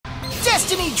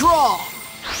Destiny Draw!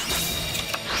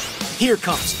 Here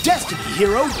comes Destiny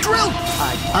Hero Drill!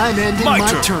 I'm ending my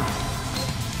turn.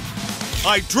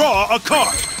 I draw a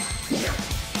card.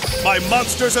 My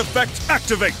monster's effect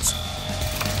activates.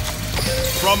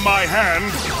 From my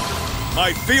hand,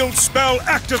 my field spell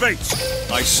activates.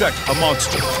 I set a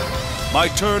monster. My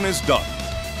turn is done.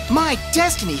 My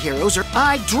Destiny Heroes are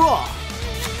I draw.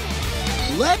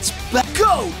 Let's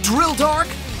go, Drill Dark!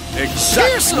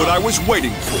 Exactly what I was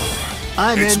waiting for.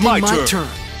 I'm ending my turn.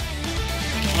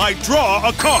 I draw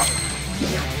a card.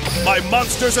 My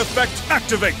monster's effect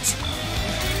activates.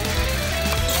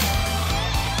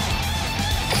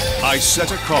 I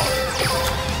set a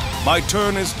card. My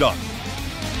turn is done.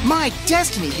 My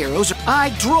Destiny Heroes are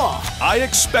I draw. I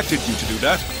expected you to do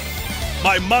that.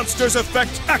 My monster's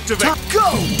effect activates.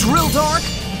 Go, Drill Dark!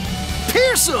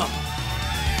 Pierce him!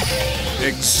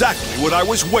 Exactly what I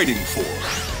was waiting for.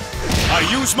 I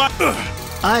use my...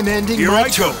 I'm ending Here my I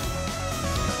turn. go.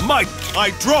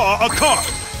 I draw a card.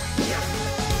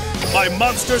 My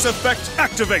monster's effect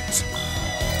activates.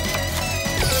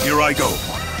 Here I go.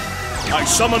 I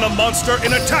summon a monster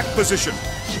in attack position.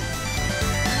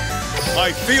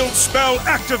 My field spell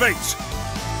activates.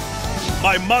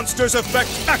 My monster's effect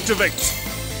activates.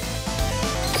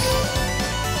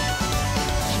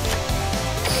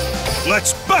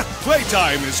 Let's bat!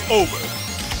 Playtime is over.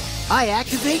 I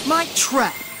activate my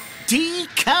trap. D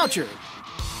counter.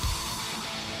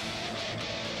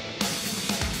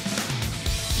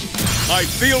 My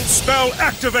field spell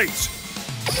activates.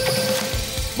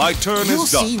 My turn You'll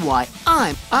is done. see why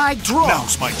I draw.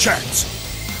 Now's my chance.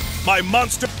 My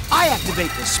monster... I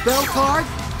activate the spell card,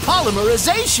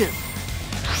 Polymerization.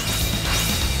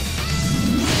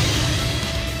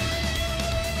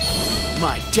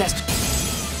 My destiny.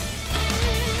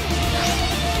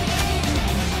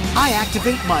 I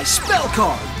activate my spell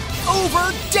card,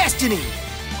 Over Destiny.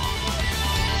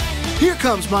 Here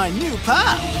comes my new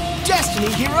pal,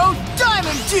 Destiny Hero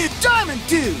Diamond Dude. Diamond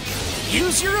Dude,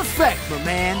 use your effect, my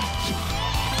man.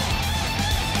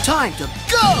 Time to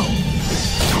go.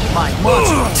 My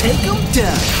monster will take him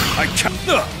down. I can't...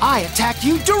 I attack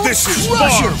you directly. This is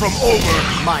far from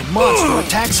over. My monster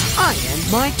attacks. I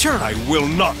end my turn. I will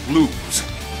not lose.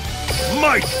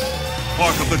 Might!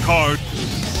 Part of the card.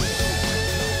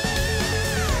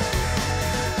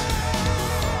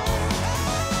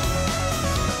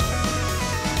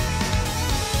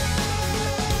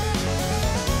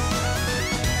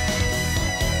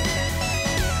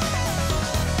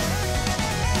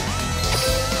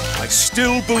 I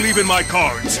still believe in my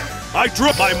cards. I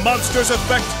draw. My monster's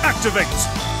effect activates.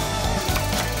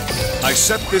 I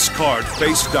set this card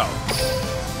face down.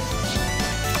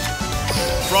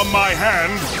 From my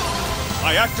hand,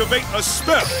 I activate a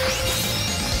spell.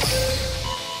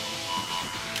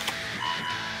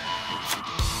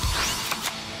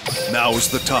 Now is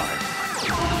the time.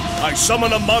 I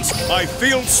summon a monster. My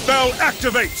field spell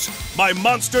activates. My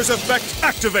monster's effect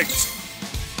activates.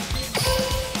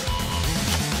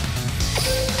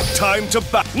 Time to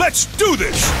bat. Let's do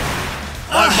this!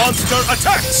 My monster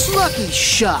attacks! Lucky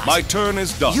shot. My turn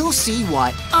is done. You'll see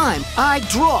why I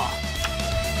draw.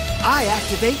 I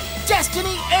activate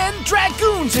Destiny and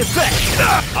Dragoon's effect.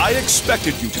 I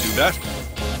expected you to do that.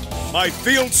 My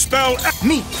field spell...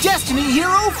 Meet Destiny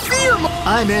Hero Fear.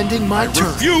 I'm ending my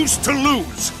turn. Refuse to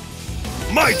lose.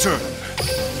 My turn.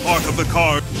 Part of the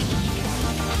card.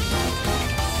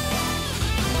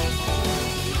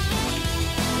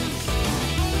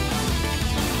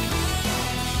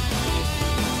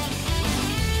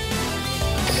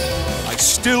 I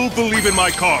still believe in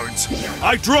my cards.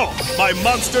 I draw. My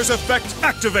monster's effect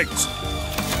activates.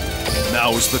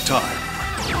 Now is the time.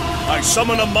 I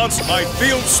summon a monster. My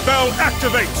field spell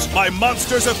activates. My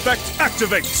monster's effect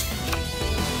activates.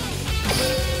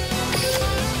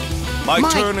 My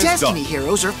turn is done. Destiny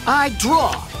Heroes are I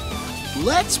draw.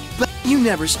 Let's you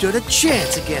never stood a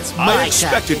chance against my I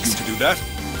expected tactics. you to do that.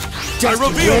 Destiny I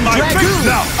reveal and my Dragoon. fate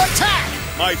now.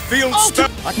 Attack! My field spell...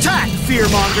 Attack,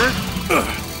 Fearmonger!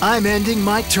 I'm ending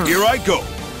my turn. Here I go.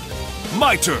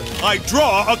 My turn. I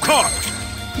draw a card.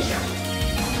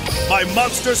 My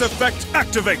monster's effect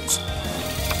activates.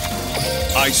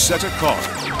 I set a card.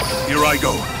 Here I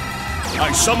go.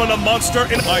 I summon a monster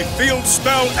in my field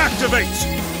spell activates.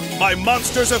 My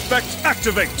monster's effect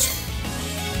activates.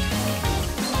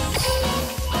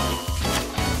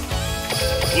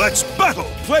 Let's battle!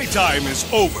 Playtime is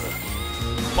over.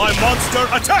 My monster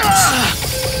attacks!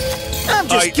 I'm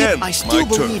just kidding. I still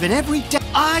my turn. believe in every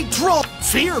I draw.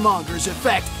 Fearmonger's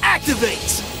effect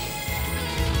activates.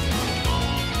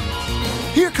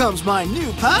 Here comes my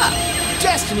new pal,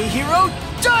 Destiny Hero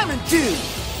Diamond Dude.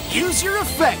 Use your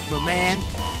effect, my man.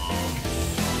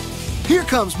 Here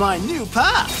comes my new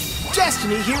pal,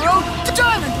 Destiny Hero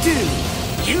Diamond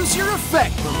Dude. Use your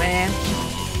effect, my man.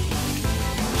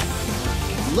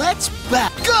 Let's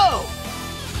back. Go!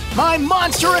 My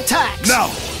monster attacks!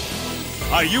 Now!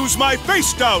 I use my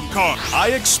face down card. I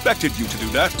expected you to do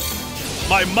that.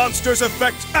 My monster's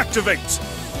effect activates.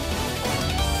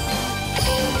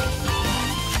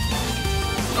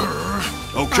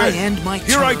 Okay, I end my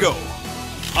here turn. I go.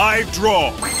 I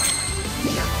draw.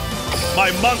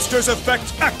 My monster's effect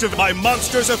activates. My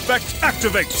monster's effect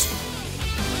activates.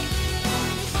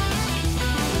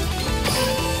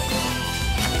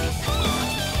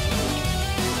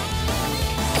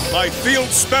 My field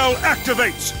spell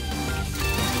activates.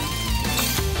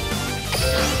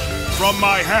 From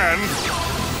my hand,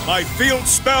 my field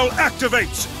spell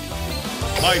activates.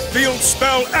 My field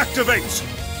spell activates.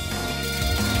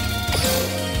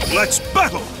 Let's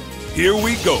battle. Here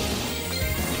we go.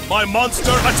 My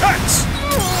monster attacks.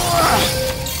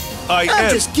 I'm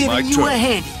just giving you turn. a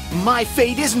handy. My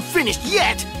fate isn't finished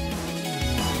yet.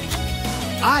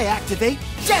 I activate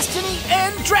Destiny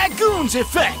and Dragoon's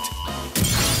effect.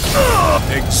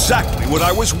 Exactly what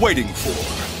I was waiting for.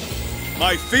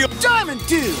 My field... Diamond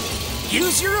Dude,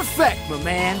 use your effect, my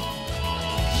man.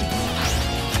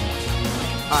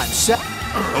 I'm set.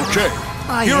 Okay,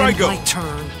 here I go. My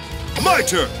turn. My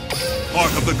turn.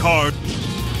 Part of the card.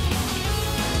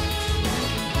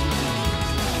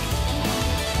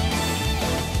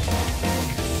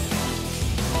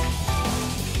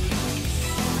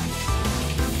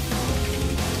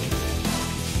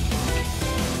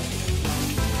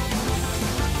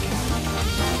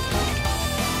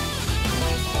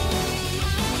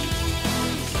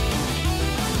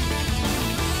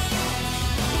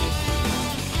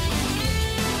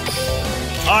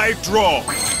 I draw.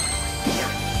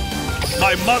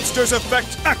 My monster's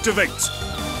effect activates.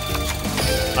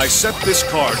 I set this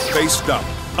card face down.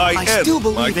 I end still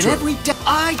my believe in turn. every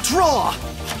I draw.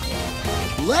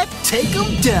 Let's take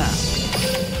him down.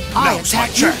 I Now's my attack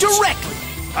you chance. directly.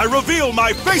 I reveal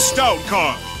my face down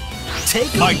card. Take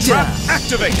him My trap down.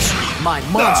 activates. My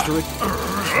monster.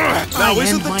 Now I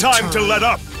isn't end the my time to turn. let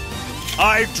up.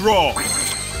 I draw.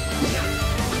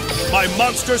 My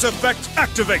monster's effect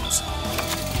activates.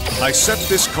 I set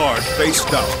this card face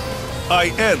down. I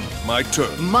end my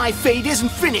turn. My fate isn't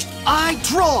finished. I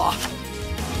draw.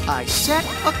 I set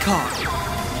a card.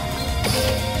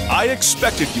 I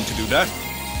expected you to do that.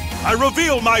 I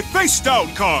reveal my face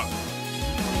down card.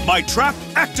 My trap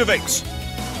activates.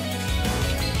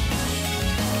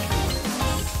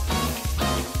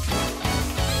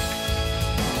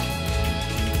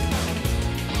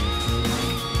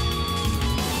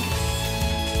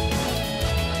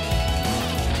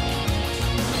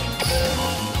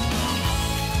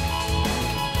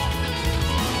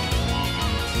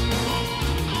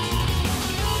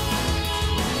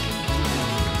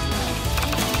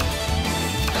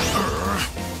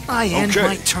 I end Okay,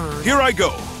 my turn. here I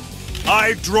go.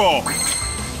 I draw.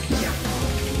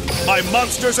 My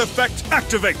monster's effect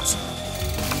activates.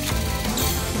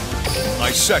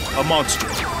 I set a monster.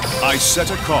 I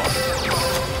set a card.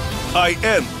 I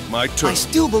end my turn. I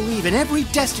still believe in every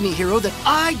Destiny hero that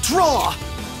I draw.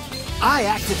 I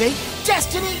activate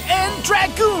Destiny and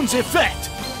Dragoon's effect.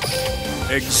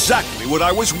 Exactly what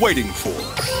I was waiting for.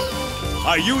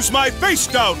 I use my face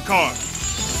down card.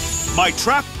 My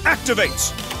trap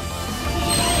activates.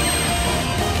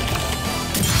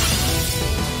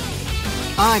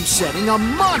 I'm setting a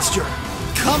monster.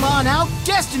 Come on out,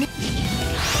 Destiny.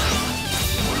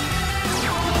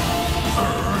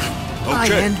 I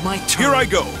Okay, end my turn. here I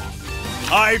go.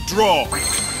 I draw.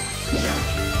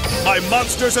 My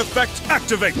monster's effect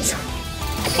activates.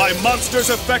 My monster's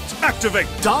effect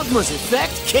activates. Dogma's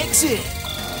effect kicks in.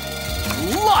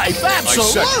 Life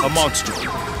absolute. I set a monster.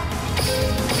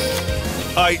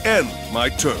 I end my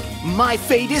turn. My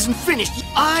fate isn't finished.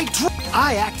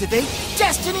 I activate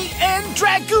Destiny and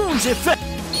Dragoon's effect.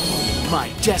 My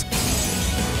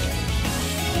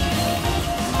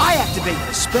I activate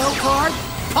the spell card,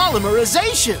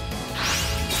 Polymerization.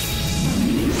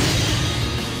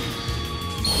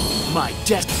 My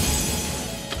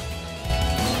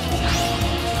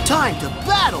Time to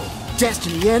battle.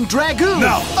 Destiny and Dragoon.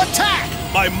 Now. Attack.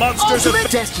 My monster's Ultimate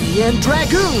effect. Destiny and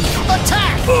Dragoon.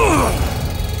 Attack.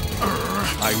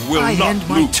 I will I not end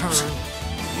my lose. turn.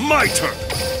 My turn.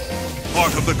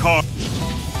 Part of the card.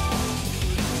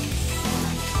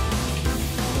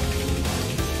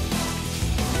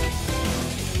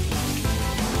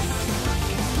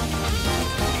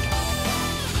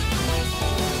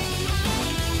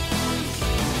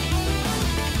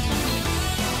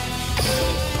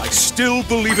 I still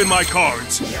believe in my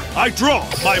cards. I draw.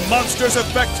 My monster's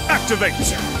effect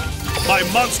activates. My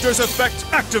monster's effect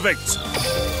activates.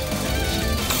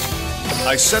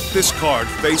 I set this card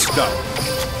face down.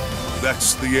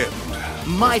 That's the end.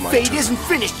 My fate turn. isn't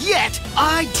finished yet.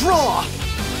 I draw.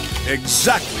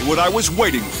 Exactly what I was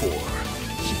waiting for.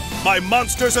 My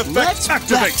monster's effect Let's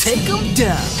activates. take him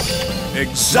down.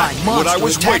 Exactly My what I monster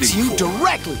was attacks waiting you for.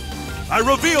 directly. I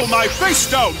reveal my face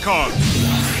down card.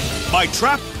 My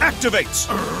trap activates.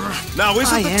 Now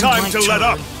isn't I the end time my to let turn.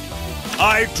 up.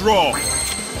 I draw.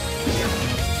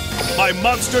 My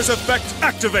monster's effect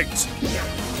activates.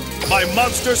 My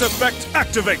monster's effect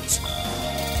activates.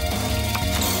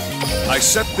 I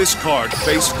set this card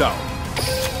face down.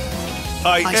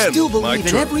 I I end still my believe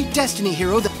in turn. every Destiny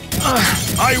hero that...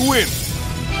 I win.